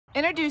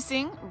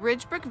Introducing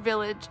Ridgebrook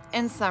Village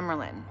in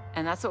Summerlin,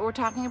 and that's what we're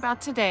talking about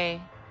today.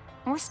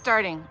 And we're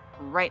starting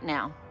right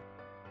now.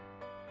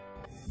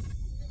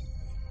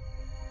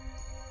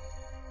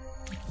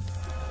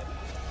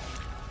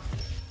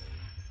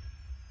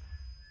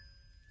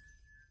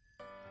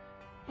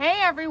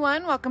 Hey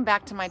everyone, welcome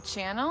back to my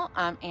channel.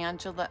 I'm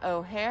Angela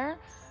O'Hare,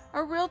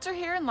 a realtor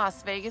here in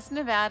Las Vegas,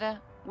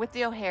 Nevada with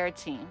the O'Hare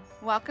team.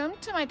 Welcome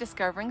to my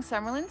Discovering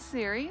Summerlin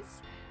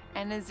series.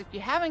 And as if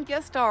you haven't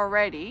guessed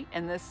already,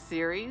 in this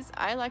series,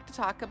 I like to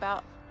talk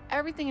about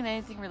everything and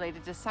anything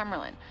related to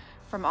Summerlin.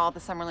 From all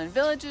the Summerlin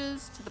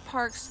villages, to the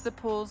parks, to the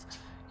pools,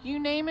 you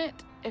name it.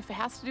 If it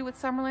has to do with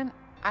Summerlin,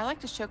 I like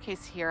to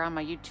showcase here on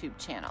my YouTube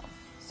channel.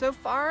 So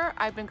far,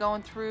 I've been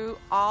going through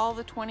all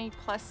the 20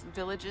 plus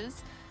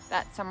villages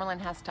that Summerlin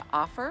has to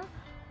offer.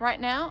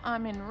 Right now,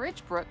 I'm in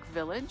Ridgebrook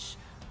Village,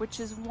 which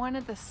is one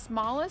of the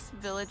smallest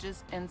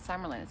villages in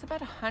Summerlin. It's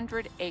about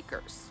 100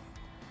 acres.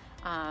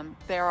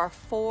 There are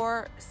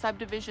 4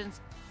 subdivisions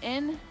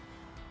in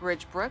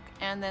Ridgebrook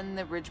and then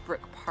the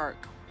Ridgebrook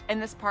Park. In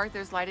this park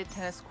there's lighted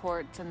tennis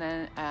courts and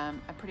then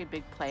a pretty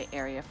big play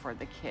area for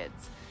the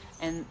kids.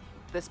 And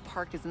this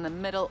park is in the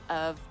middle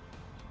of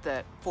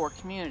the 4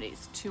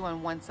 communities, 2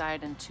 on one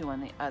side and 2 on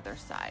the other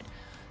side.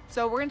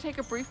 So we're going to take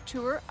a brief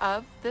tour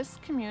of this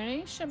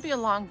community. Shouldn't be a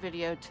long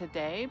video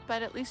today,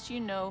 but at least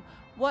you know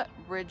what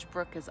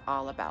Ridgebrook is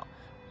all about.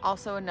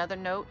 Also, another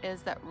note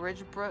is that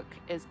Ridgebrook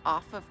is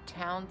off of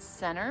town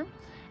center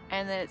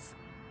and that it's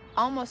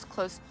almost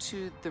close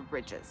to the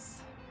ridges.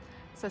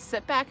 So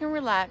sit back and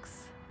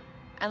relax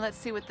and let's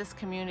see what this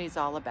community is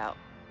all about.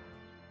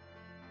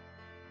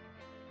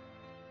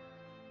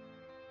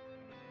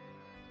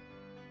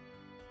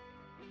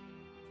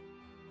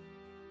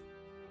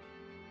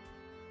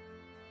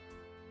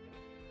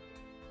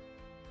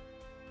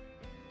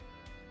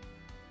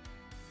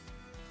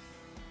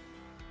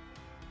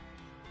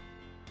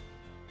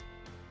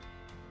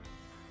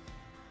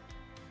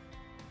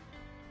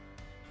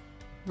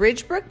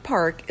 Ridgebrook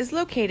Park is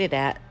located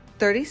at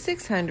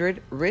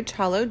 3600 Ridge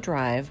Hollow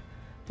Drive,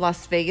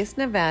 Las Vegas,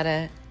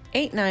 Nevada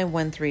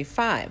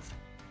 89135.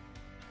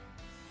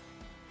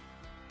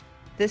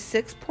 This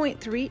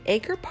 6.3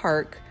 acre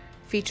park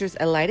features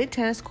a lighted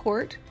tennis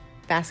court,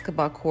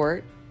 basketball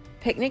court,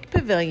 picnic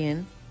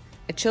pavilion,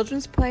 a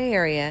children's play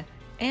area,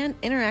 and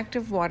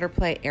interactive water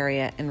play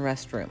area and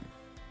restroom.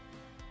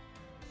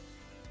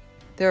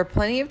 There are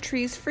plenty of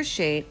trees for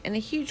shade and a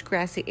huge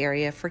grassy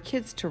area for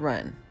kids to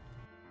run.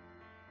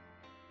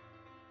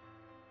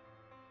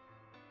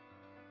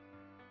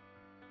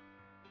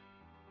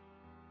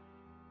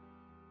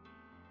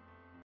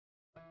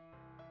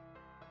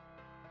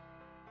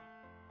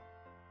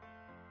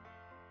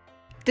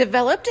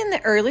 Developed in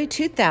the early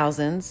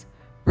 2000s,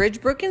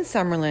 Ridgebrook in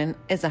Summerlin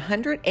is a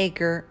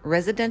 100-acre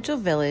residential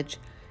village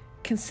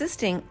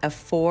consisting of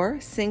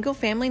 4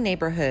 single-family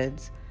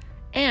neighborhoods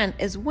and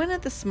is one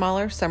of the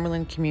smaller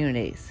Summerlin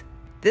communities.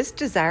 This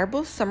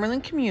desirable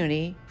Summerlin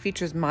community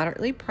features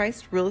moderately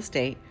priced real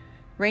estate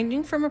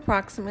ranging from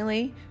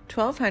approximately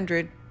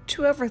 1,200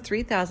 to over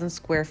 3,000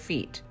 square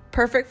feet.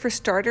 Perfect for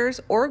starters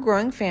or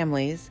growing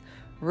families,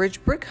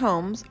 Ridgebrook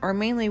homes are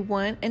mainly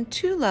 1 and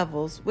 2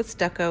 levels with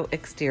stucco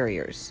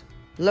exteriors.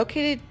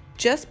 Located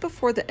just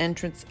before the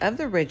entrance of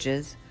the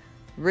ridges,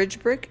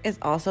 Ridgebrook is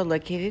also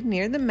located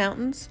near the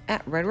mountains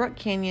at Red Rock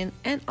Canyon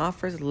and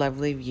offers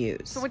lovely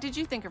views. So what did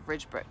you think of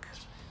Ridgebrook?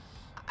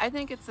 I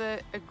think it's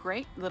a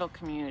great little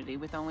community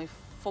with only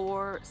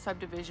 4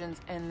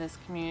 subdivisions in this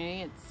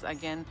community. It's,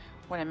 again,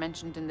 what I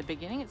mentioned in the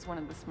beginning, it's one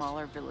of the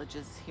smaller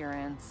villages here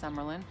in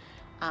Summerlin.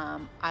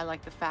 I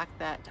like the fact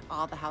that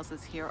all the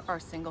houses here are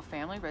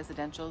single-family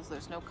residentials.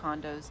 There's no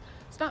condos.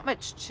 It's not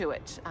much to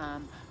it.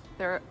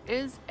 There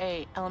is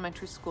a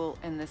elementary school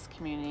in this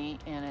community,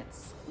 and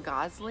it's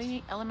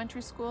Goolsby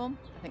Elementary School.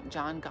 I think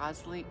John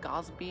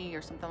Goolsby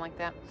or something like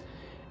that.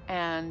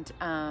 And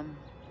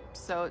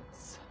so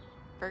it's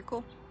very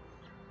cool.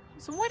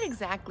 So what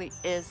exactly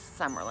is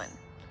Summerlin?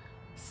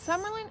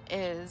 Summerlin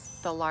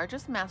is the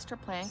largest master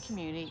plan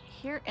community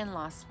here in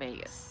Las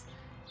Vegas.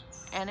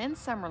 And in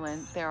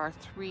Summerlin, there are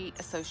 3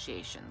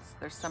 associations.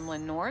 There's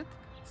Summerlin North,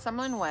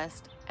 Summerlin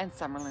West, and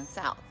Summerlin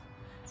South.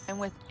 And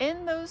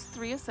within those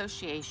 3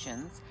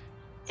 associations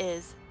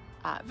is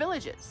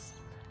villages.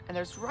 And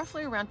there's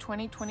roughly around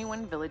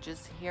 21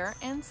 villages here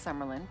in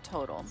Summerlin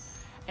total.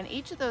 And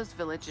each of those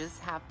villages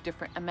have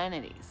different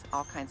amenities,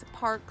 all kinds of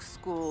parks,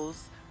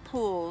 schools,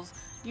 pools,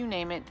 you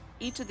name it.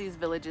 Each of these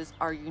villages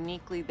are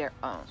uniquely their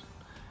own.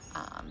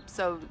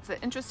 So it's an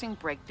interesting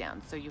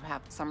breakdown. So you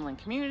have Summerlin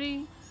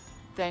community,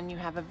 then you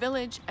have a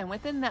village, and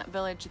within that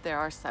village there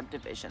are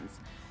subdivisions,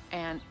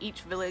 and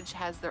each village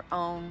has their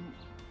own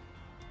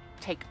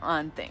take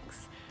on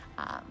things.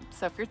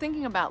 So if you're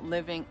thinking about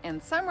living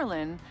in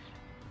Summerlin,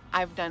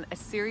 I've done a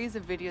series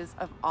of videos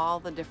of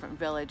all the different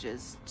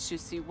villages to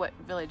see what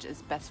village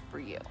is best for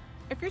you.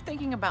 If you're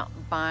thinking about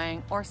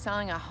buying or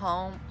selling a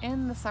home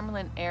in the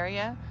Summerlin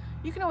area,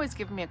 you can always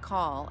give me a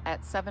call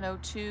at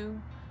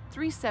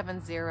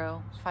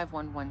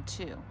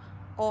 702-370-5112.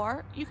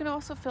 or you can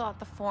also fill out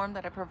the form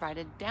that I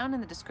provided down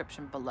in the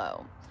description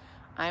below.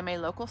 I'm a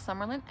local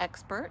Summerlin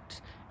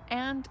expert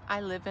and I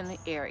live in the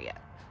area.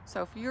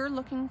 So if you're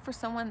looking for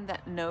someone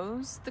that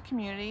knows the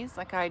communities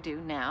like I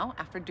do now,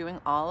 after doing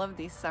all of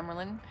these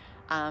Summerlin,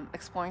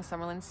 Exploring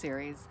Summerlin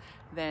series,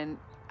 then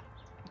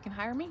you can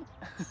hire me.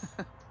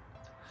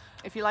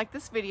 If you like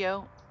this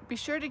video, be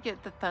sure to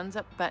get the thumbs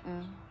up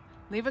button,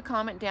 leave a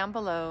comment down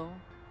below,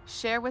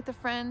 share with a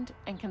friend,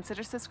 and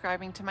consider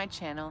subscribing to my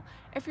channel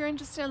if you're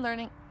interested in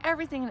learning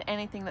everything and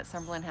anything that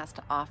Summerlin has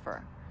to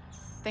offer.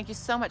 Thank you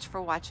so much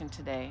for watching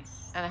today,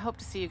 and I hope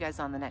to see you guys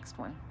on the next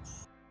one.